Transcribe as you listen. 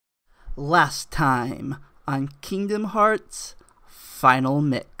Last time on Kingdom Hearts Final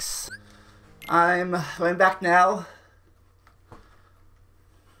Mix. I'm going back now.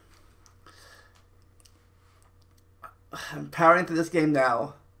 I'm powering through this game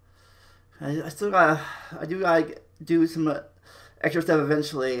now. I do gotta do some extra stuff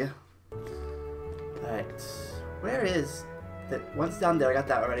eventually. Alright, where is that? Once down there, I got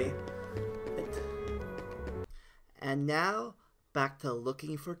that already. Right. And now, back to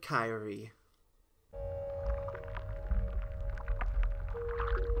looking for Kairi.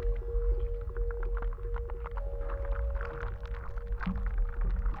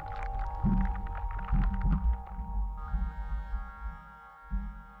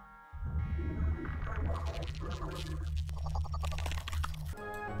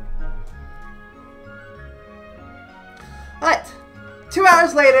 Alright, 2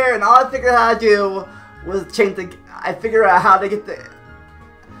 hours later, and all I figured out how to do was change the. I figured out how to get the.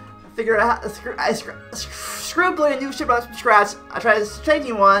 Screw a new ship up from scratch. I tried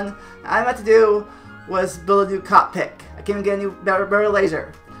changing one. All I meant to do was build a new cockpit. I can't even get a new better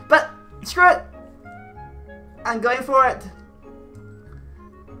laser. But screw it. I'm going for it.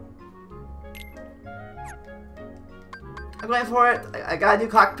 I'm going for it. I got a new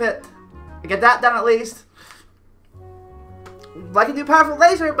cockpit. I get that done at least. I can do powerful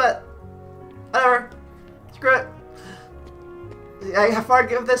laser, but whatever. Screw it. I have far to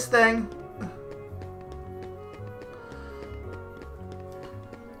give this thing.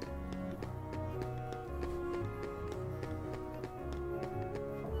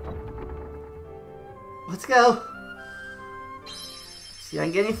 Let's go. See if I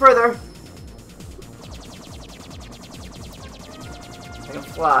can get any further. I can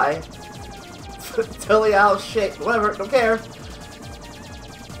fly. Totally out of shape. Whatever, don't care.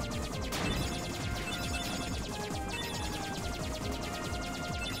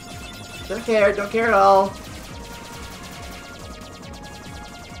 Don't care at all.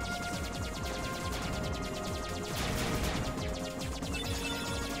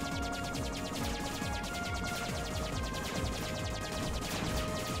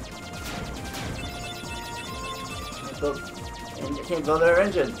 Can't build their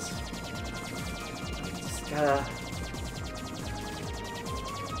engines. Just gotta.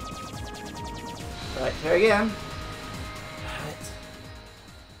 Right, here again.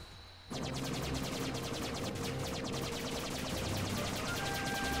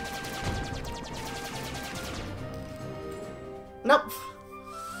 Nope.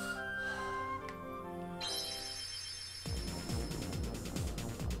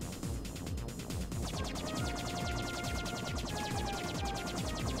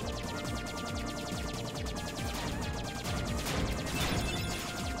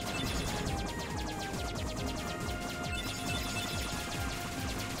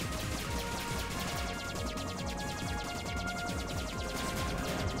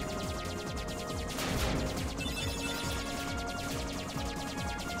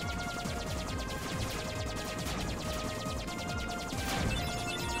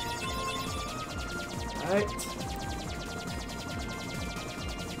 Alright.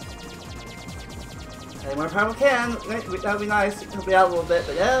 Any more power can. That would be nice. Help me out a little bit,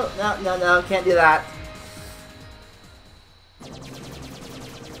 but no, can't do that.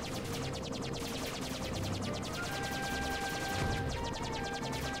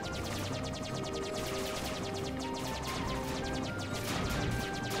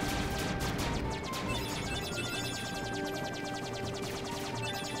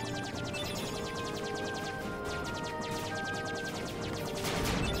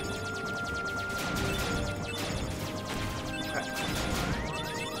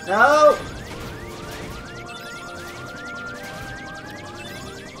 No!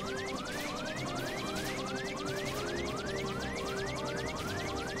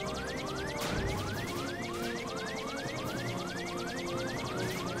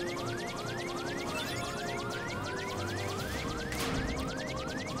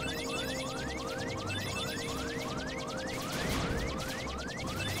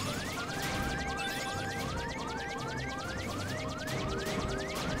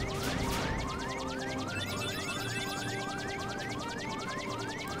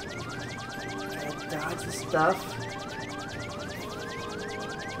 Dodge the stuff.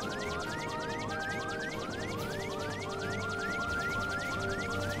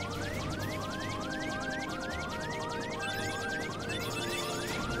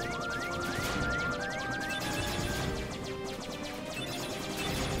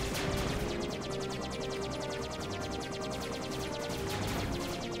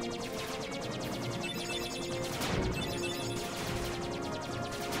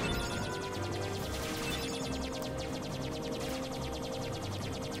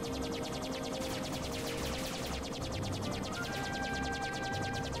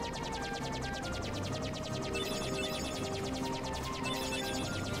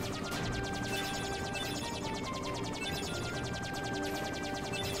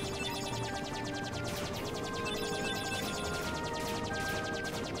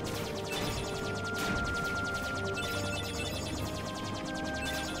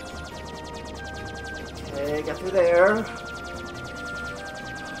 Okay, get through there.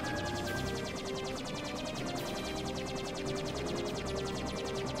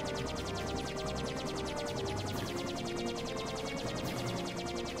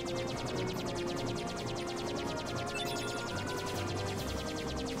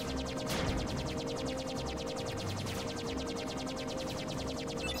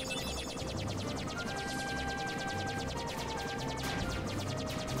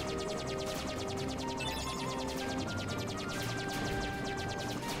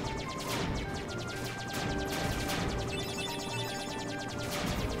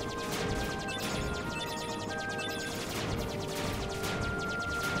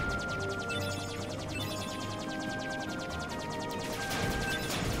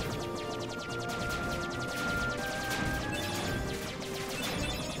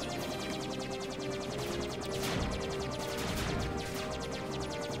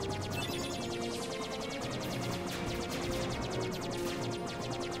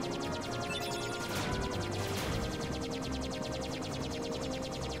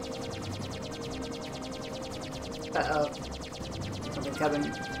 Uh-oh. Something's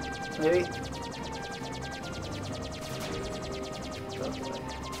happening. Maybe? Oh boy.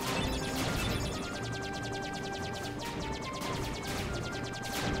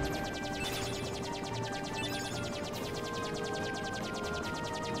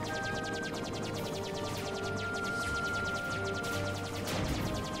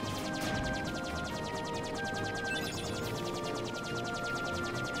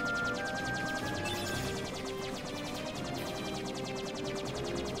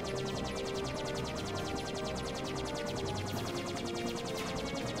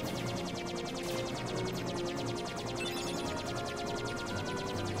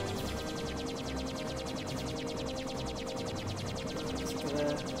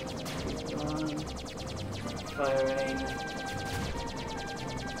 Firing.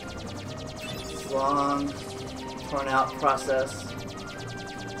 It's long, torn out process.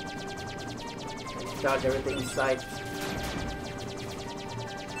 Dodge everything in sight.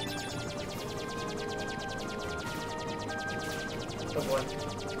 Oh boy.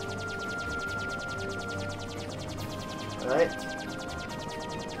 Alright.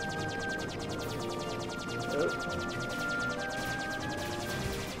 Oh.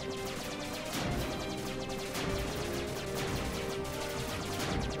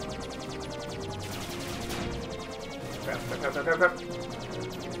 Crap.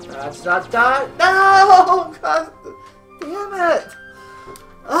 That's not done. No! God damn it!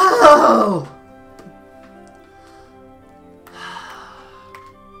 Oh!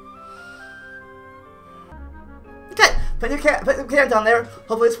 Okay, put your can down there.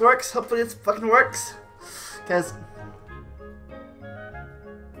 Hopefully this works. Hopefully this fucking works. Because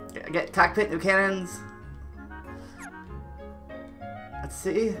I get cockpit new cannons. Let's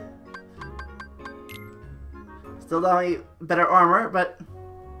see. Still don't need better armor, but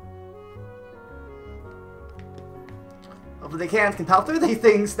hopefully the cannons can power through these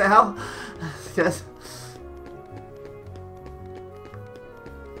things now. Because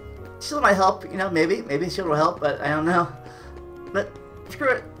shield might help, you know, maybe shield will help, but I don't know. But screw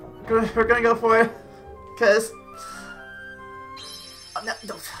it, we're gonna go for it, because oh, no,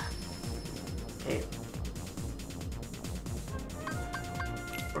 don't. Okay,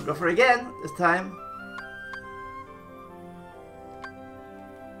 we'll go for it again this time.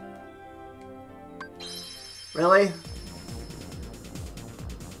 Really?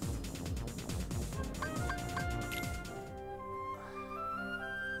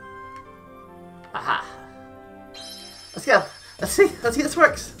 Aha. Let's go. Let's see this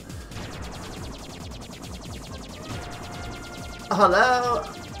works. Hello?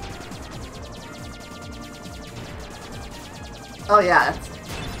 Oh yeah,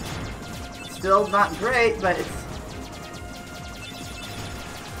 it's still not great, but it's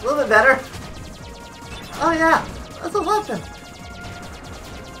a little bit better. Oh yeah, that's a weapon.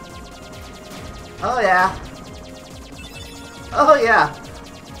 Oh yeah. Oh yeah.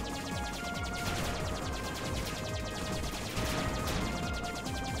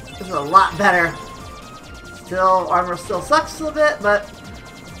 This is a lot better. Still, armor still sucks a little bit, but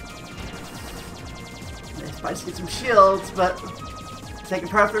I might just get some shields, but taking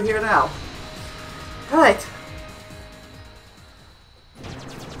power through here now. Alright.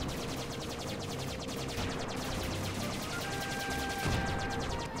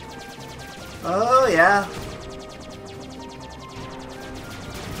 Oh yeah.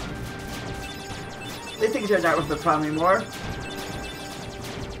 These things are not worth the problem anymore.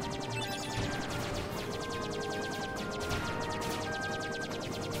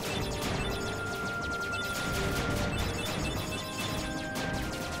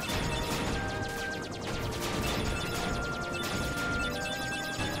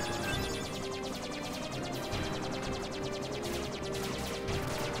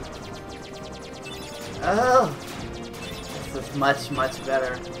 Oh! This is much, much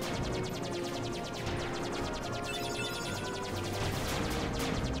better.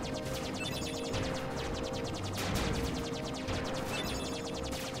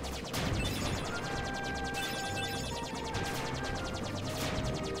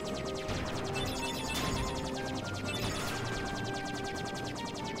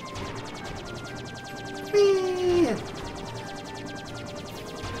 Whee!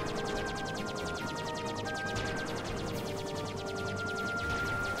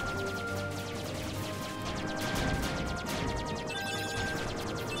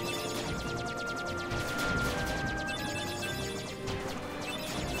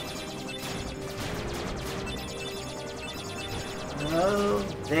 Oh,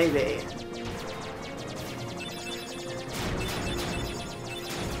 baby.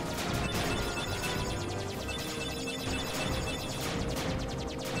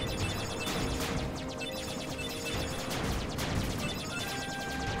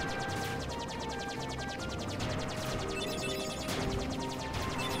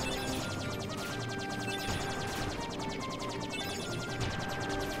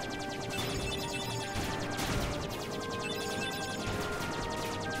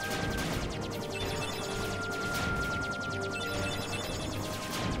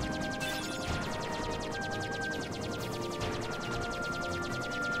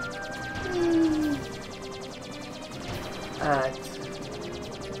 Alright.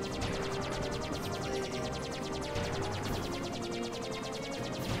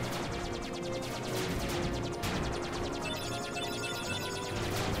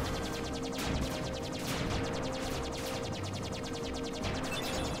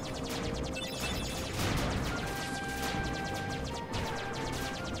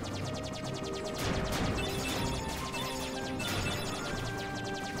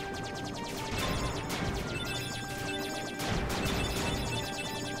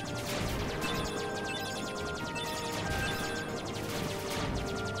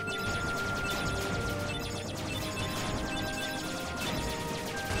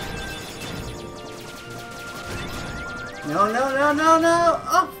 No, no, no, no, no!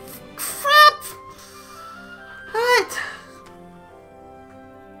 Oh, crap! Alright.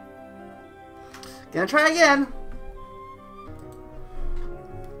 Gonna try again.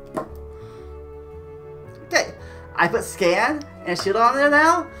 Okay, I put scan and shield on there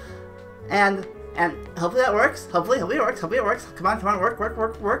now, and hopefully that works. Hopefully it works. Hopefully it works. Come on,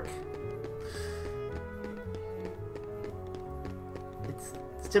 work.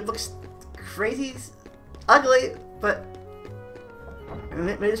 It still looks crazy, ugly, but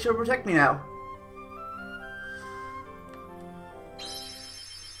maybe it should protect me now.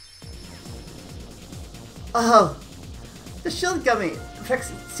 Oh, the shield gummy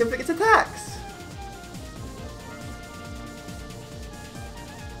protects simply its attacks.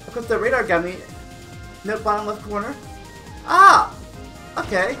 Of course, the radar gummy, note bottom left corner. Ah,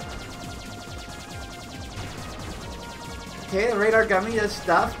 okay. Okay, the radar gummy does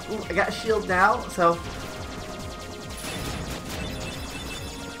stuff. Ooh, I got a shield now, so.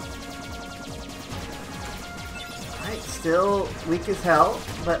 Alright, still weak as hell,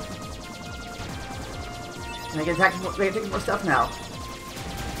 but I can attack more, take more stuff now.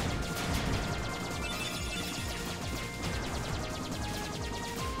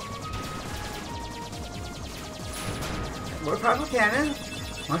 More powerful cannon.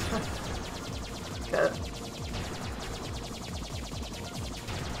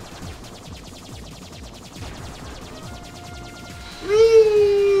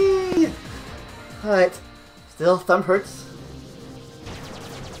 Whee! Alright. Still, thumb hurts.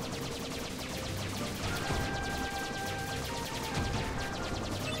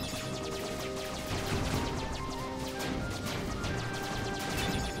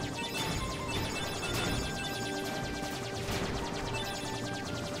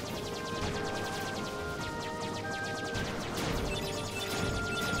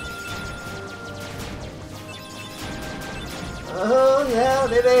 Oh yeah,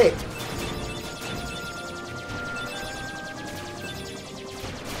 baby!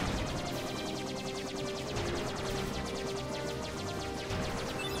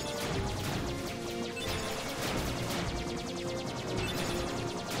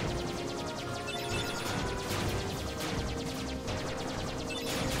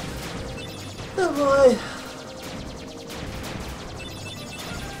 Oh boy!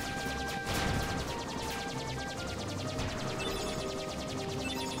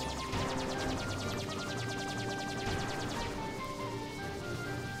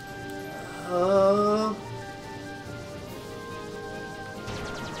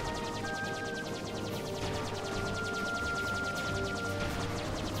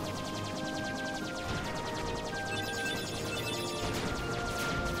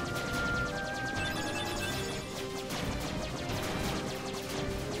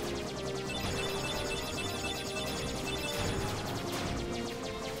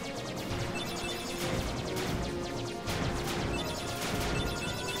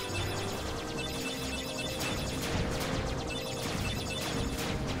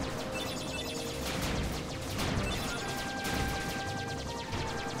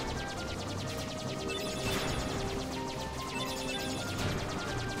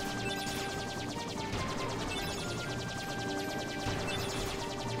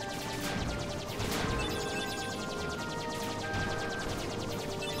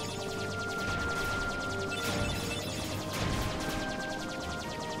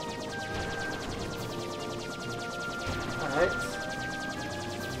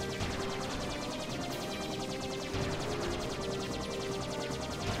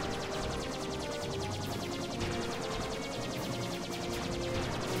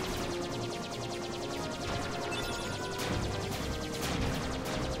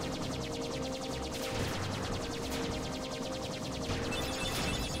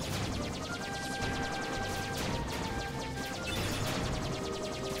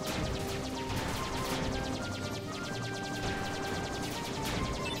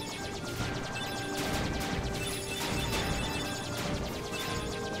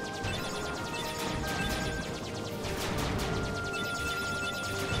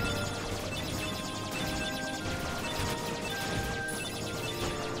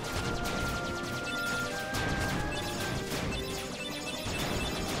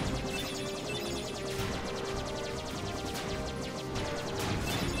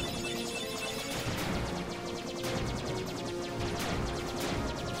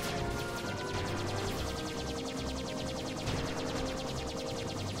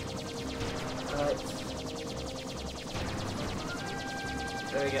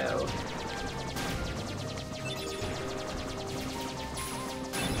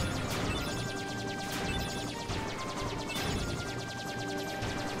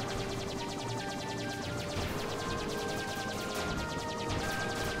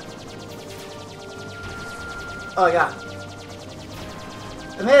 Oh my god.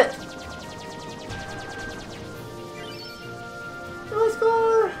 I'm hit! No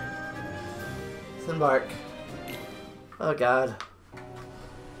score! Disembark. Oh god.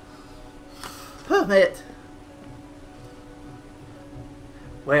 Oh, made it.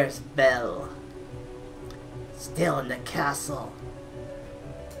 Where's Belle? Still in the castle.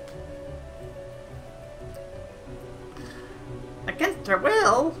 Against her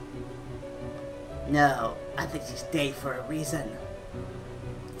will? No, I think she stayed for a reason.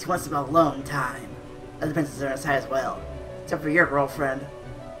 She wants some alone time. Other princesses are inside as well. Except for your girlfriend.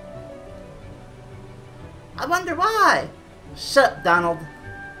 I wonder why! Shut up, Donald.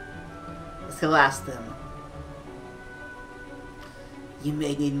 Let's go ask them. You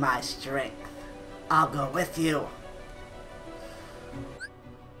may need my strength. I'll go with you.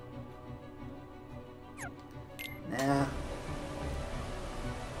 Nah.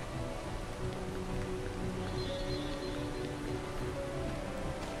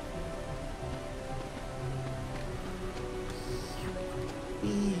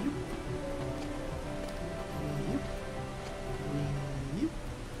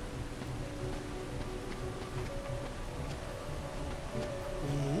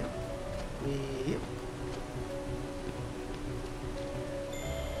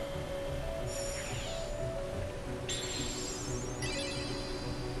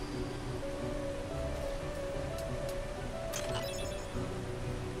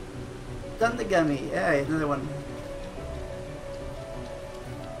 Done the gummy. Hey, another one.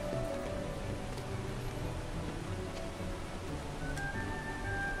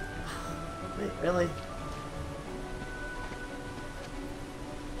 Wait, really?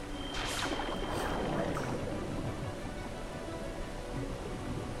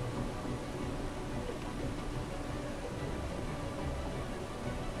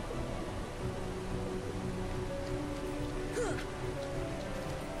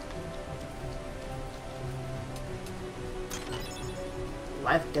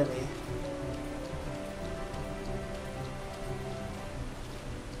 Life gummy.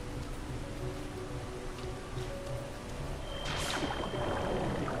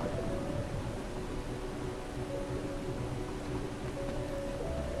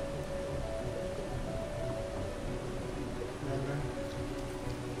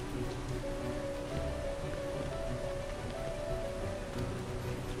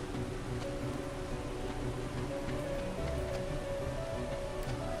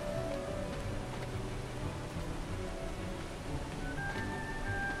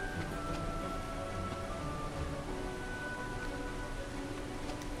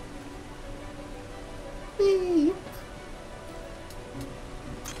 Beep.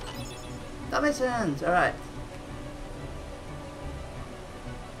 That makes sense. All right.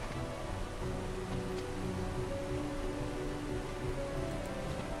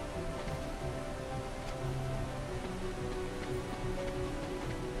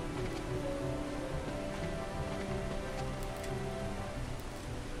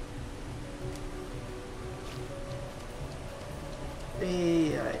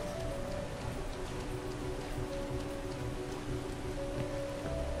 All right.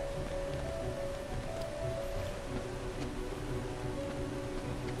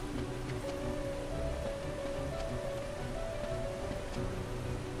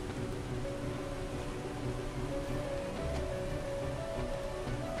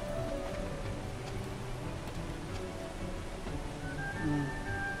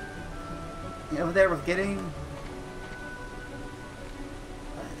 Over there, we're getting.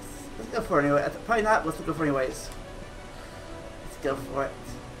 Let's go for it anyway. Probably not. Let's go for it anyways. Let's go for it.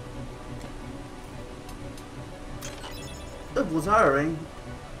 Oh, Blizzard ring.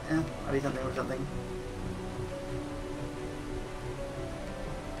 Yeah, I'll be something or something.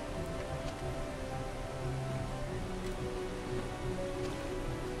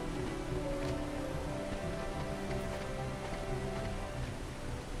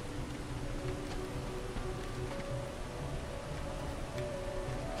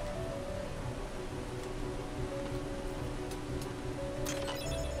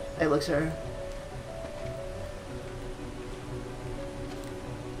 Hey, look, sir.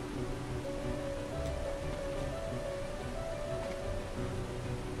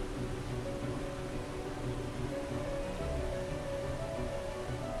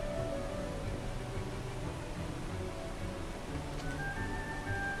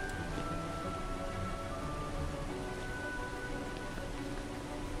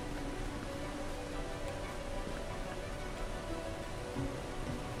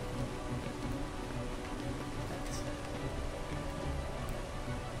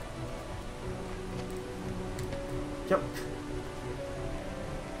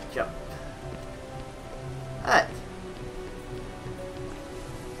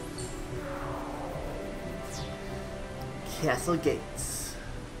 Castle gates.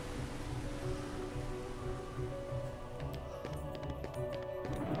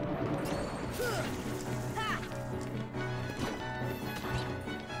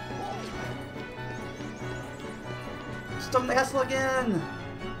 Storm the castle again!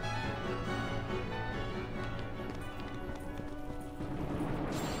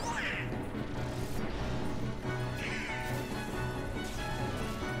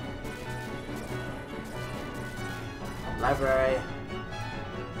 Library.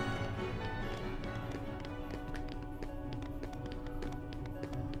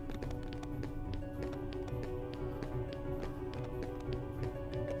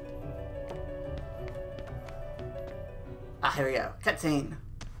 Ah, here we go. Cutscene.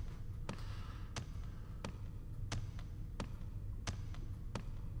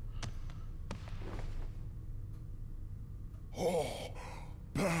 Oh,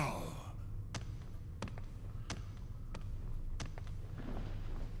 Belle.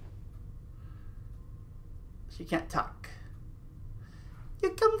 She can't talk. You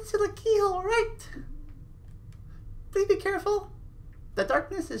come to the keyhole, right? Please be careful. The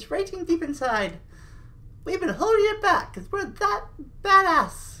darkness is raging deep inside. We've been holding it back because we're that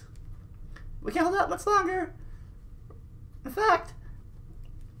badass. We can't hold out much longer. In fact,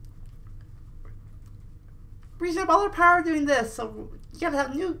 we're using up all our power doing this, so you gotta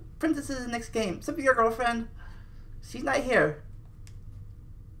have new princesses in the next game. Except for your girlfriend. She's not here.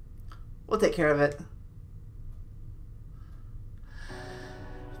 We'll take care of it.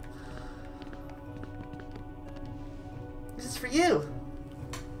 This is for you.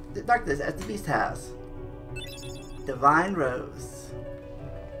 The darkness as the beast has. Divine Rose.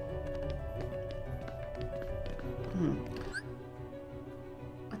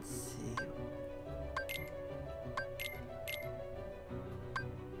 Let's see.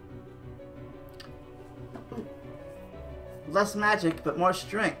 Ooh. Less magic, but more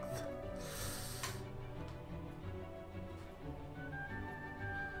strength.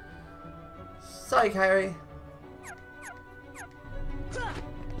 Sorry, Kairi.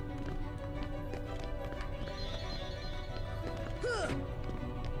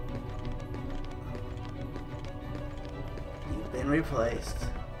 Been replaced.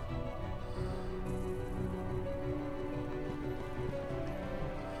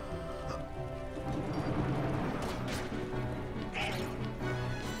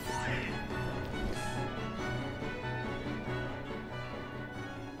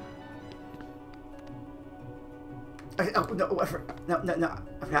 Okay, oh no! I forgot. No!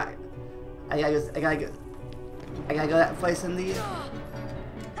 I forgot. I gotta go that place in the.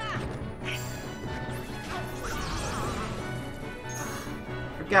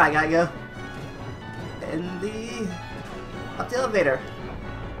 God, I gotta go in the up the elevator.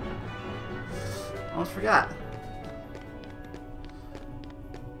 Almost forgot.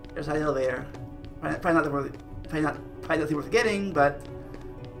 There's the elevator. Probably nothing worth getting, but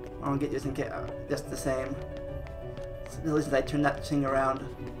I won't get just the same. At least I turn that thing around.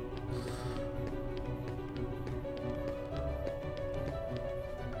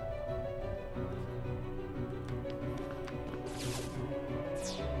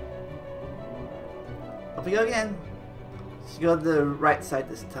 Up we go again. Let's go to the right side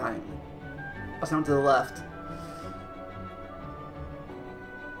this time. Also on to the left.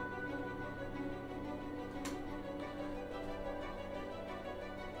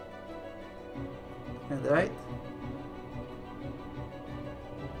 And the right?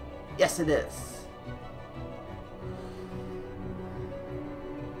 Yes, it is.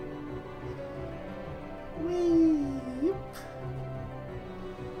 Whee!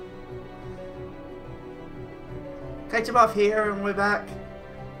 Can I jump off here and way back?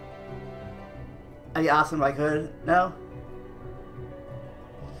 That'd be awesome if I could. No?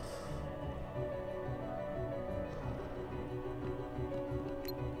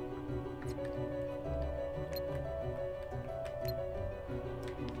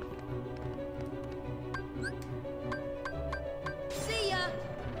 See ya.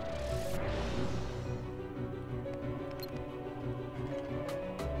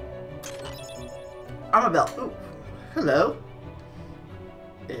 Armor belt. Ooh. Hello.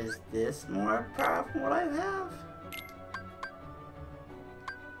 Is this more powerful than what I have?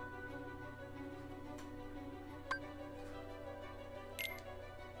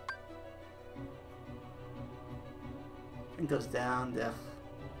 It goes down, yeah.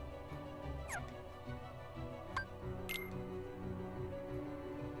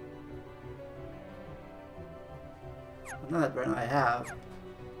 Another burn I have.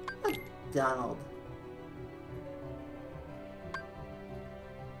 Donald.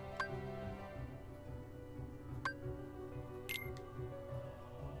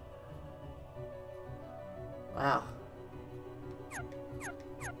 Wow.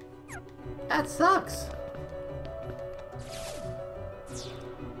 That sucks.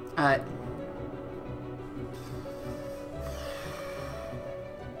 Alright.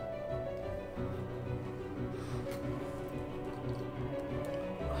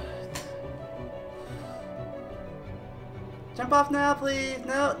 Jump off now, please.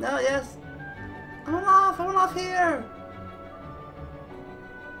 No, no, yes. I want off here.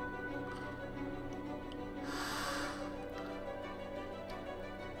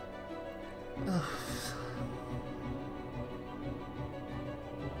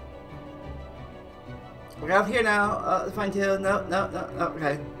 We're out here now. Fine too. No, no, no, no.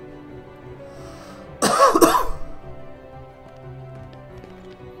 Okay.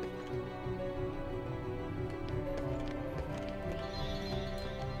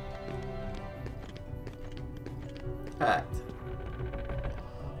 Alright.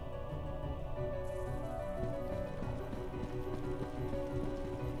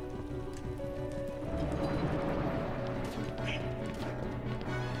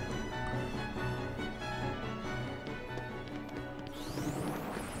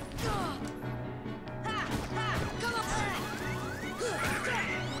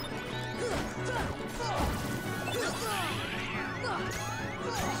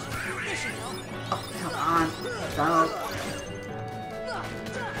 Oh, come on. Donald.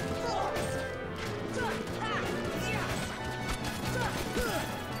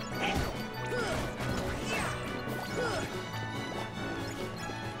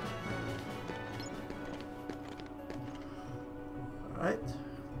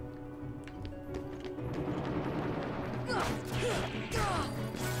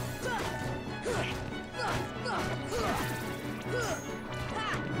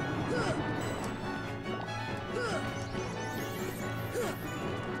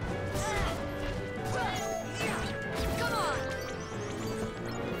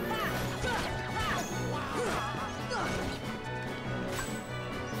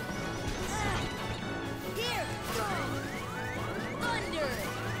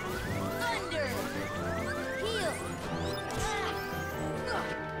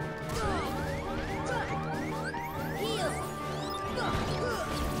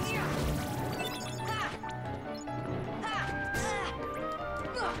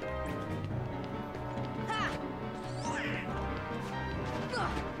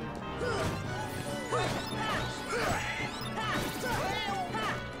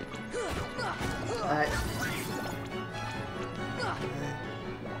 Alright.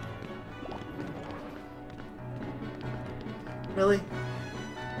 Really?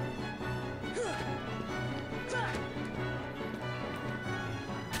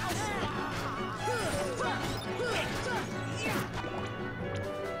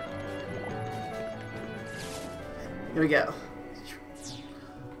 Here we go.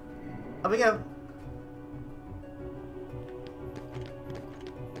 Up we go.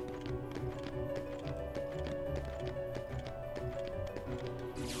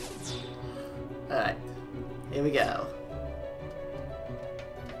 Alright. Here we go.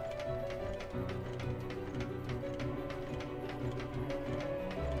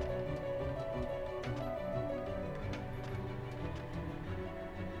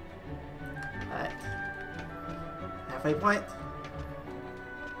 Alright. Halfway point.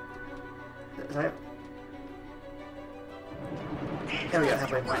 Sorry. There we go,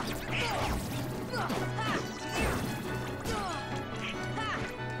 halfway point.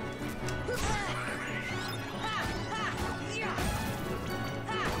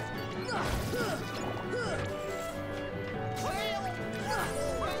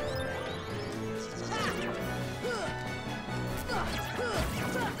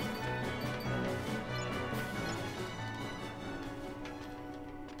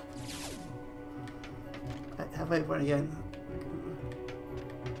 Halfway point again.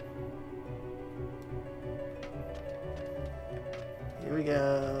 Here we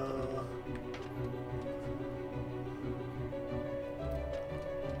go.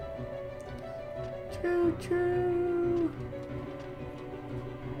 Choo choo.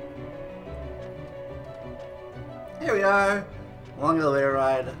 Here we are. Long elevator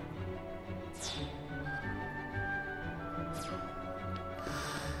ride.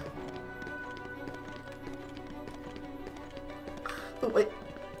 Oh, wait.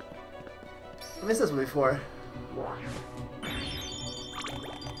 I missed this one before.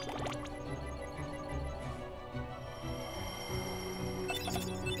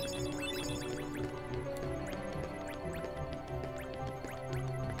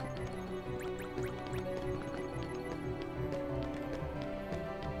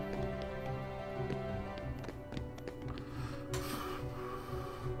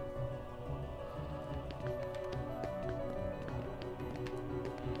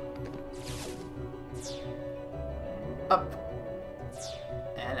 Up.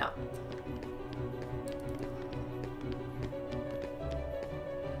 And out.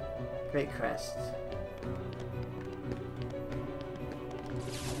 Great crest.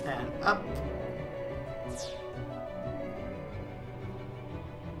 And up.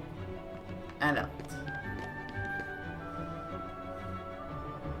 And out.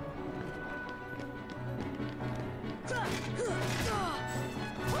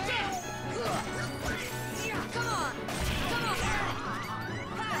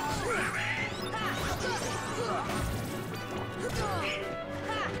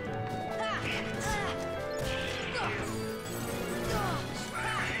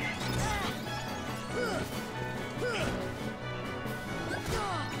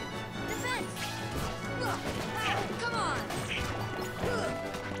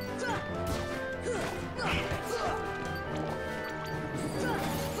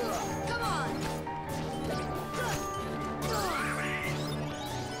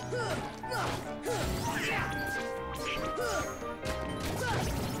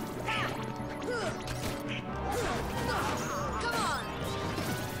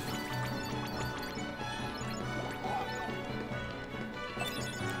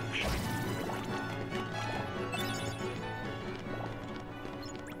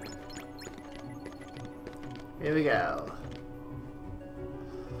 Here we go.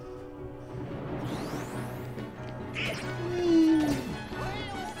 Whee.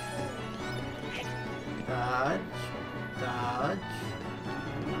 Dodge. Dodge.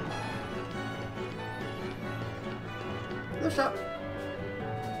 Push up.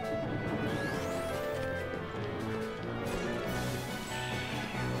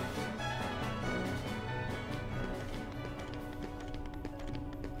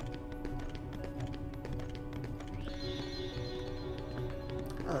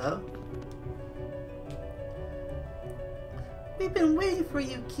 Hello. We've been waiting for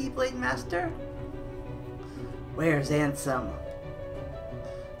you, Keyblade Master. Where's Ansem?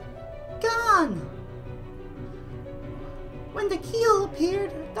 Gone! When the keyhole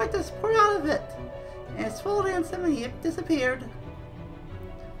appeared, darkness poured out of it, and it swallowed Ansem and he disappeared.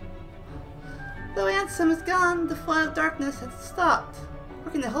 Though Ansem is gone, the flood of darkness has stopped,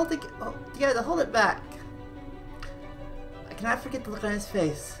 working together to hold it back. I cannot forget the look on his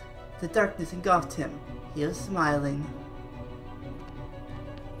face. The darkness engulfed him. He was smiling.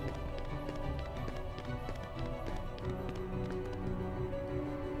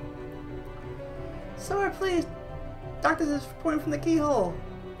 So we're pleased. Darkness is pouring from the keyhole.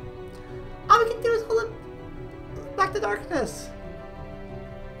 All we can do is hold it back to darkness.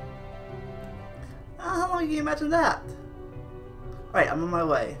 How long can you imagine that? Alright, I'm on my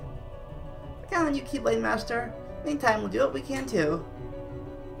way. Count on you, Keyblade Master. Meantime, we'll do what we can too.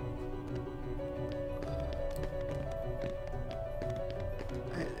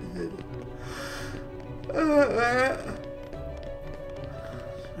 Alright.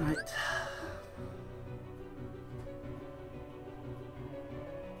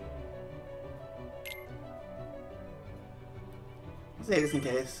 I'll say this in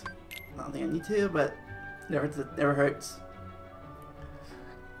case. I don't think I need to, but never hurts.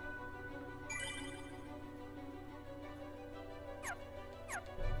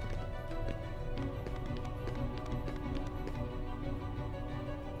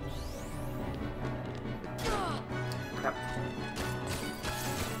 Crap.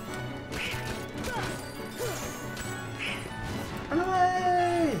 Run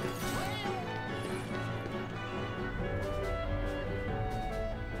away!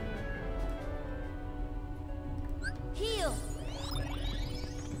 Heal!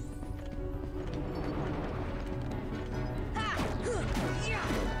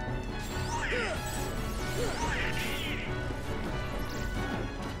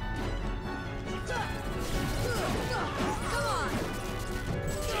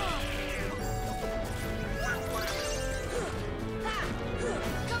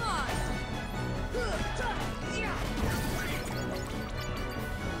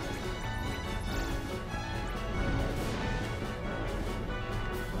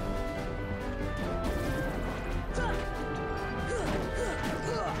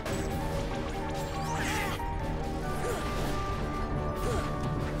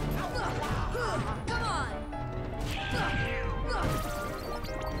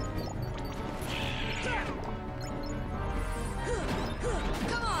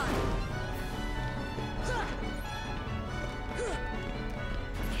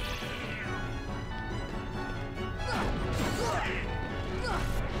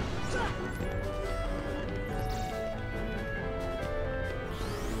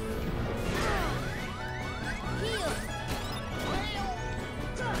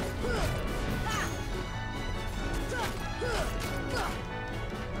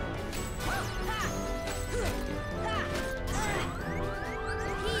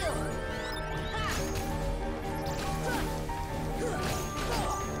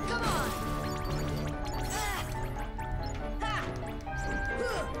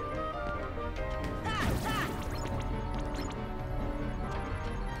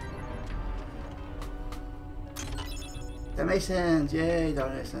 Donations! Yay,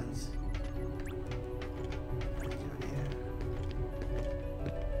 donations.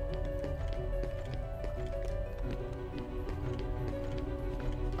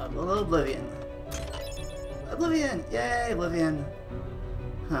 Oblivion. Oblivion! Yay, Oblivion!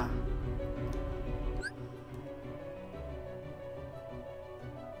 Huh.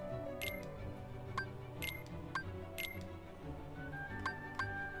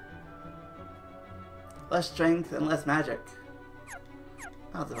 Less strength and less magic.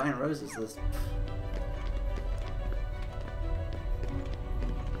 Oh, Divine Roses list.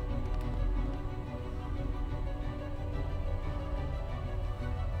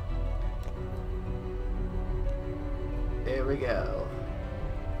 Here we go.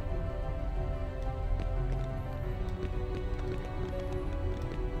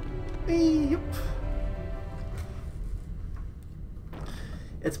 Yep.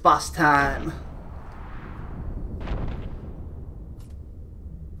 It's boss time.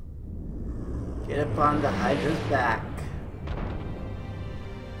 Get up on the Hydra's back.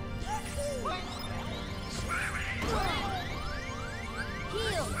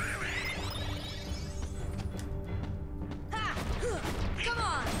 Heal. Ha! Come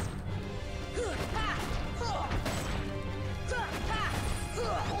on. Ha!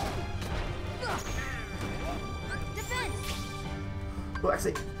 Defense. Oh,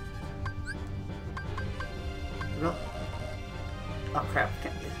 actually. No. Oh crap!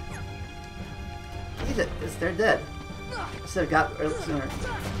 Can't get it. Eat it. They're dead. I should have got it sooner. Come on.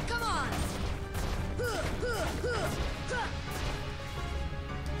 Come on.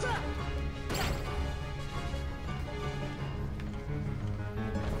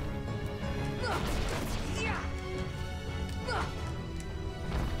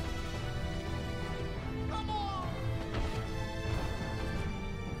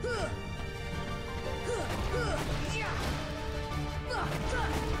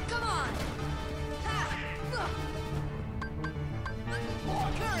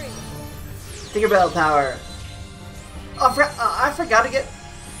 Tinkerbell power. Oh, I forgot to get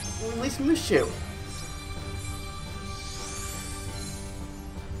release Mushu.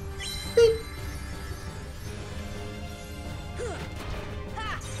 Beep.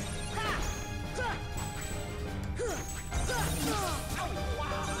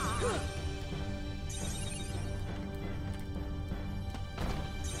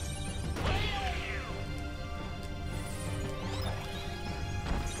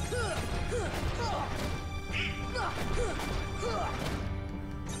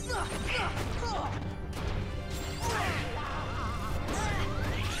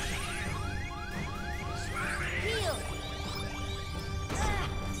 Heal.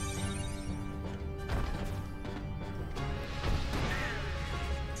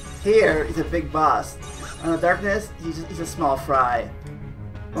 Here, he's a big boss. On the darkness, he's a small fry.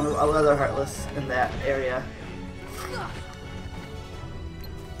 One of the other Heartless in that area.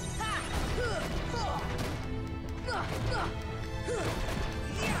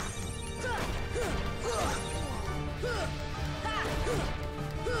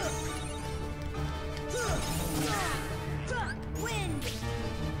 Wind.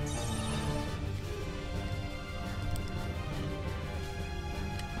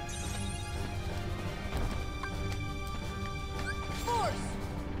 Force.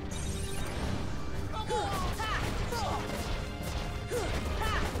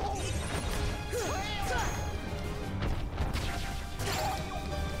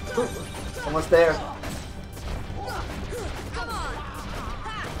 Almost there. Come on. Come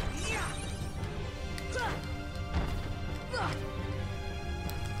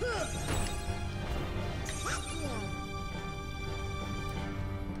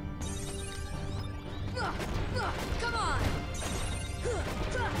on.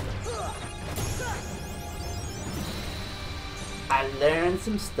 I learned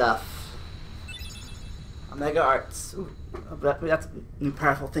some stuff. Omega Arts. Ooh, that's a new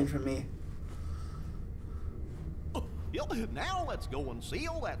powerful thing for me. Now let's go and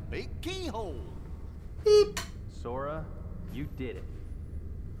seal that big keyhole. Beep. Sora, you did it.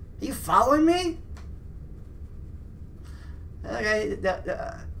 Are you following me? Okay.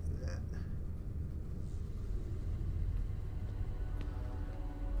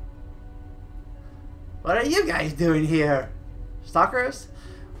 What are you guys doing here? Stalkers?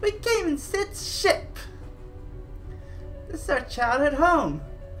 We came in Sid's ship. This is our childhood home.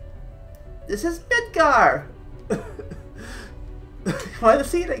 This is Midgar. Want to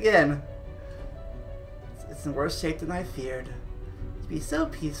see it again? It's in worse shape than I feared. To be so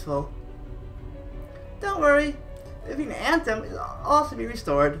peaceful. Don't worry. Living Anthem will also be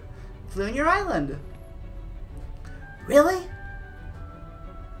restored, including your island. Really?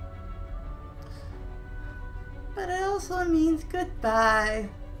 But it also means goodbye.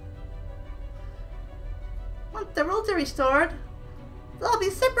 Once the worlds are restored, they'll be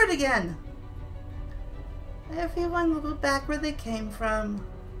separate again. Everyone will go back where they came from.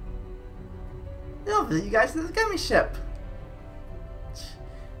 They'll visit you guys in the gummy ship.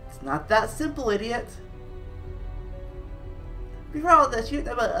 It's not that simple, idiot. Before all this, you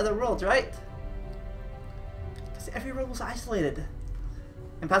know about other worlds, right? Because every world was isolated.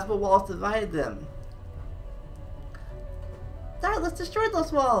 Impassable walls divided them. Let's destroy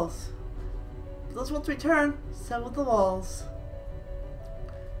those walls. If those worlds return, so will the walls.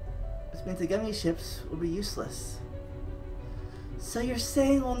 Which means the gummy ships will be useless. So you're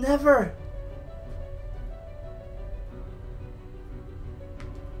saying we'll never...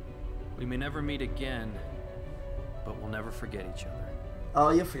 We may never meet again, but we'll never forget each other. Oh,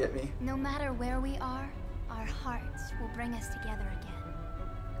 you'll forget me. No matter where we are, our hearts will bring us together again.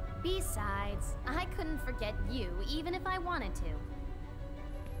 Besides, I couldn't forget you, even if I wanted to.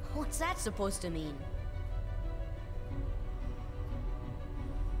 What's that supposed to mean?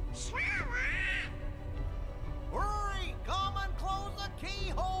 Hurry! Come and close the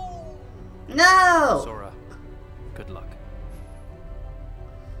keyhole! No! Sora, good luck.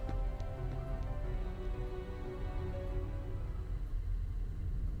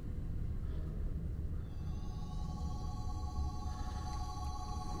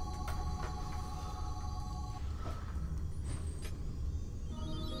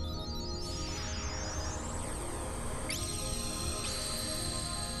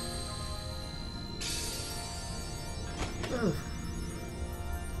 Ugh.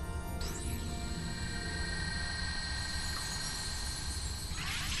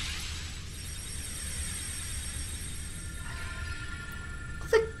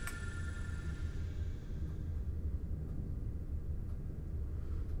 Click.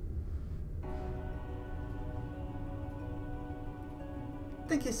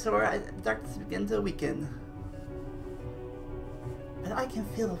 Thank you, Sora. Darkness begins to weaken. But I can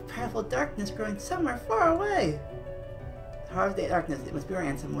feel a powerful darkness growing somewhere far away. The heart of the darkness, it must be where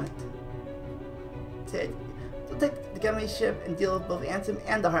Ansem went. Tid, so take the gummy ship and deal with both Ansem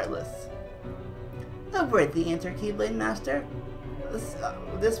and the Heartless. No worthy answer, Keyblade Master.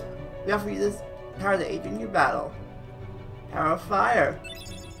 We offer you this power to aid in your battle. Power of Fire.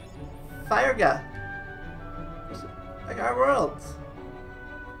 Firega. Like our worlds.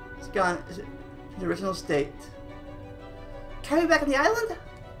 It's gone. It's in the original state. Carry me back on the island?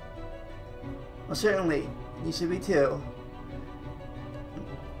 Well, certainly. You should be too.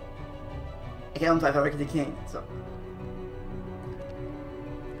 I can't fly if I work at the king, so.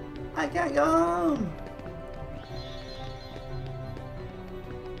 I can't go home!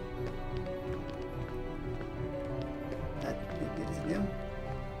 That is new.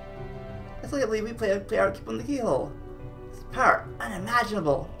 That's like I believe we play our keep on the keyhole. It's power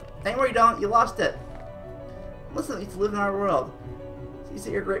unimaginable. Don't worry, don't. You lost it. Listen, you to live in our world. So you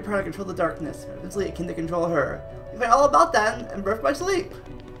say your great power to control the darkness. Eventually, akin to control her. We find all about that in Birth by Sleep.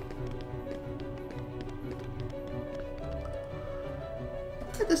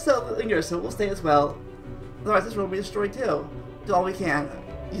 This still lingers, so we'll stay as well. Otherwise, this world will be destroyed too. Do all we can.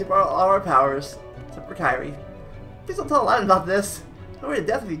 Use up all our powers. Except for Kairi. Please don't tell Aladdin about this. He'll worry to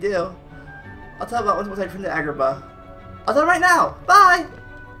death if you do. I'll tell about once I return to Agrabah. I'll tell him right now. Bye!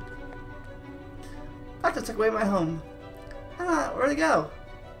 I just took away my home. Where'd they go?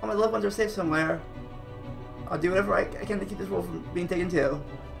 All my loved ones are safe somewhere. I'll do whatever I can to keep this world from being taken too.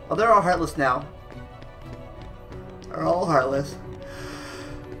 Oh, they're all heartless now. They're all heartless.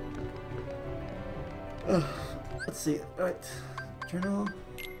 Ugh. Let's see. Alright. Journal.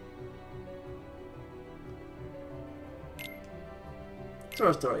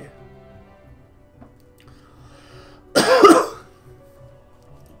 Sora story.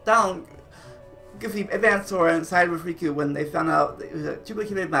 Down. Goofy advanced Sora and sided with Riku when they found out that he was a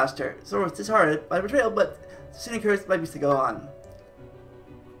duplicated master. Sora was disheartened by the betrayal, but soon encouraged the Beast to go on.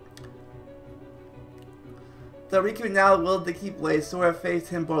 Though Riku now willed the Keyblade, Sora faced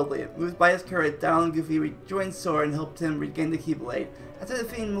him boldly. Moved by his courage, Donald and Goofy rejoined Sora and helped him regain the Keyblade. After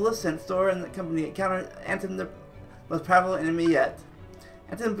defeating Maleficent, Sora and the company encountered Ansem, the most powerful enemy yet.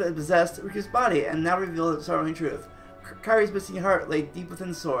 Ansem possessed Riku's body and now revealed the sorrowing truth. Kairi's missing heart lay deep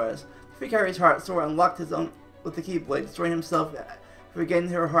within Sora's. To free Kairi's heart, Sora unlocked his own with the Keyblade, destroying himself.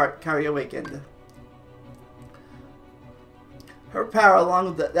 Regaining her heart, Kairi awakened. Her power, along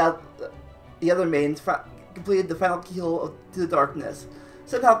with the other maidens, completed the final keyhole to the darkness.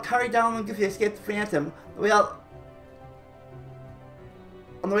 Somehow, Kairi, Donald, and Goofy escaped the Phantom. The way out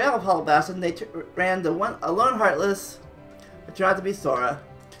on the way out of Hollow Bastion, they ran the a lone Heartless, but turned out to be Sora.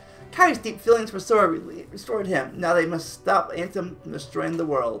 Kairi's deep feelings for Sora restored him. Now they must stop Anthem from destroying the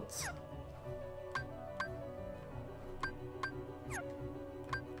worlds.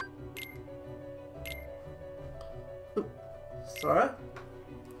 Ooh. Sora?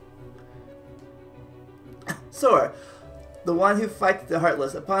 Sora, the one who fights the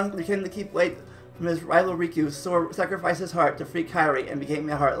Heartless. Upon retaining the Keyblade from his rival Riku, Sora sacrificed his heart to free Kairi and became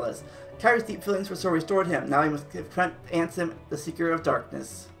a Heartless. Kairi's deep feelings for Sora restored him. Now he must confront Ansem, the Seeker of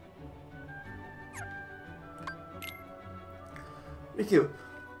Darkness. Riku.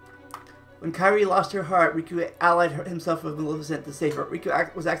 When Kairi lost her heart, Riku allied himself with Maleficent to save her.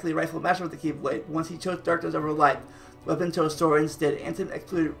 Riku was actually a rightful master of the Keyblade. Once he chose darkness over light, the weapon chose Sora instead. Ansem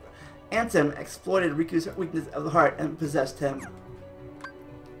exploited Riku's weakness of the heart and possessed him.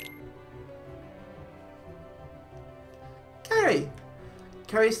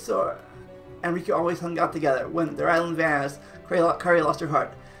 Kairi, Sora, and Riku always hung out together. When their island vanished, Kairi lost her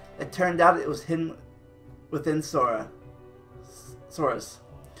heart. It turned out it was hidden within Sora's.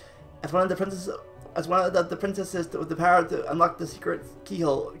 As one of the princesses with the power to unlock the secret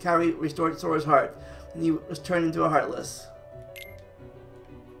keyhole, Kairi restored Sora's heart, and he was turned into a Heartless.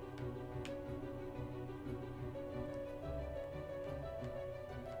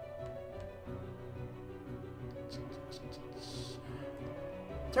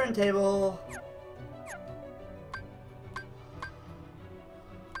 Turntable.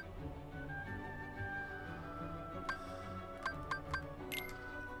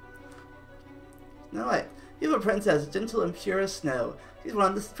 No, wait. You have a princess, gentle and pure as snow. She's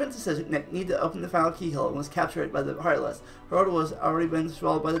one of the princesses who need to open the final keyhole and was captured by the Heartless. Her order was already been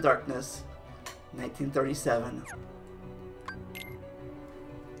swallowed by the darkness. 1937.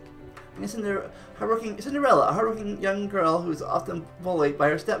 And Cinderella, a hardworking young girl who is often bullied by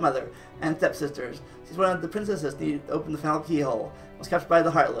her stepmother and stepsisters. She's one of the princesses needed to open the final keyhole. Was captured by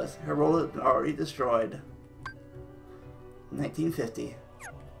the Heartless. Her role has been already destroyed. 1950.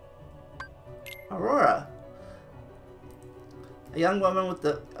 Aurora. A young woman with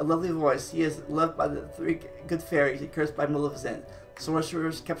a lovely voice. She is loved by the three good fairies and cursed by Maleficent.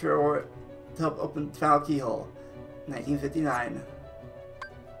 Sorcerers capture Aurora to help open the final keyhole. 1959.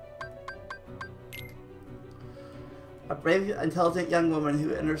 A brave, intelligent young woman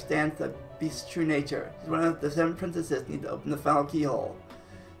who understands the beast's true nature. She's one of the 7 princesses need to open the final keyhole.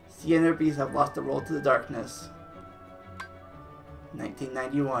 She and her beast have lost the road to the darkness.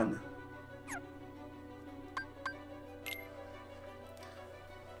 1991.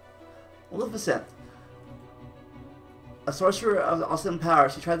 Maleficent. A sorcerer of awesome power,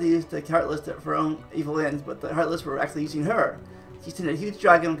 she tried to use the Heartless for her own evil ends, but the Heartless were actually using her. She sent a huge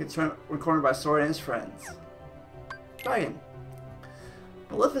dragon when cornered by Sora and his friends. Dragon.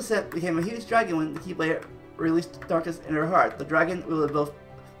 Maleficent became a huge dragon when the Keyblade released darkness in her heart. The dragon wielded both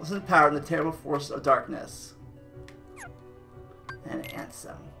Maleficent's power and the terrible force of darkness. And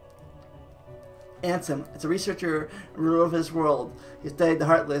Ansem. Ansem is a researcher and ruler of his world. He studied the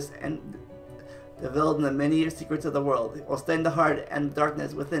Heartless and developed the many secrets of the world. While studying the heart and the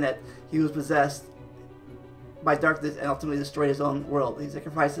darkness within it, he was possessed by darkness and ultimately destroyed his own world. He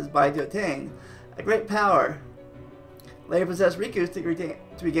sacrificed his body to attain a great power. Later possessed Riku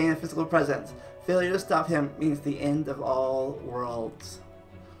to regain a physical presence. Failure to stop him means the end of all worlds.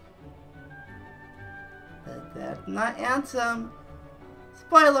 But that's not Ansem.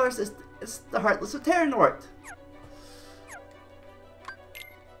 Spoilers, it's the Heartless of Terranort.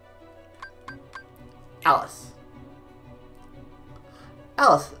 Alice.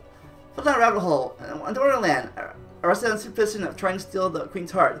 Alice fell down a rabbit hole in Wonderland, arrested on suspicion of trying to steal the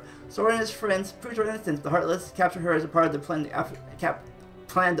Queen's heart. Sora and his friends proved her innocence. The Heartless captured her as a part of the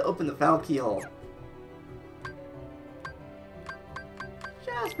plan to open the final keyhole.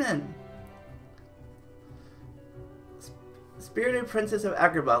 Jasmine. Spirited princess of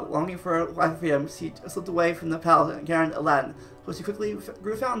Agrabah, longing for her life of freedom, she slipped away from the palace and encountered Aladdin, who she quickly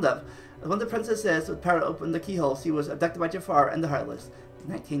grew fond of. As one of the princesses with power to open the keyhole, she was abducted by Jafar and the Heartless.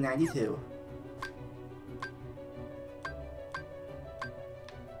 1992.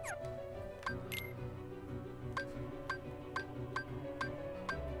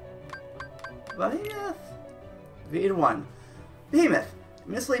 Behemoth. V1. Behemoth.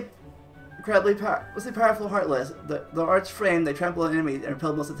 Immensely incredibly powerful Heartless. The arch frame, they trample on enemies and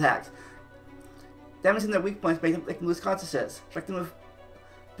repel most attacks. Damaging their weak points, making them lose consciousness. Strike them with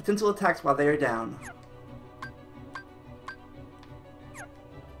potential attacks while they are down.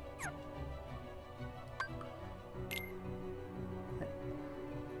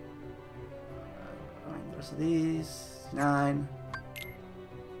 The rest of these. 9.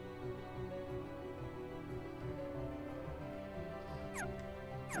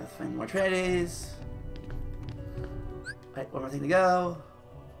 Find more trades. Alright, one more thing to go.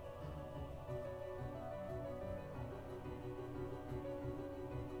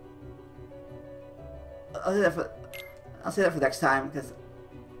 I'll say that for next time because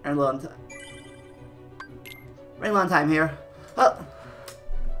we're running low on time here. Oh.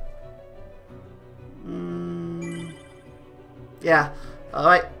 Yeah. All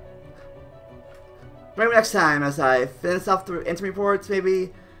right. Maybe next time as I finish off the interim reports,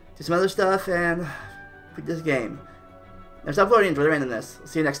 maybe do some other stuff and beat this game. Next uploading, enjoy the randomness.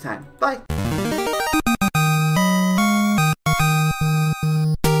 See you next time. Bye.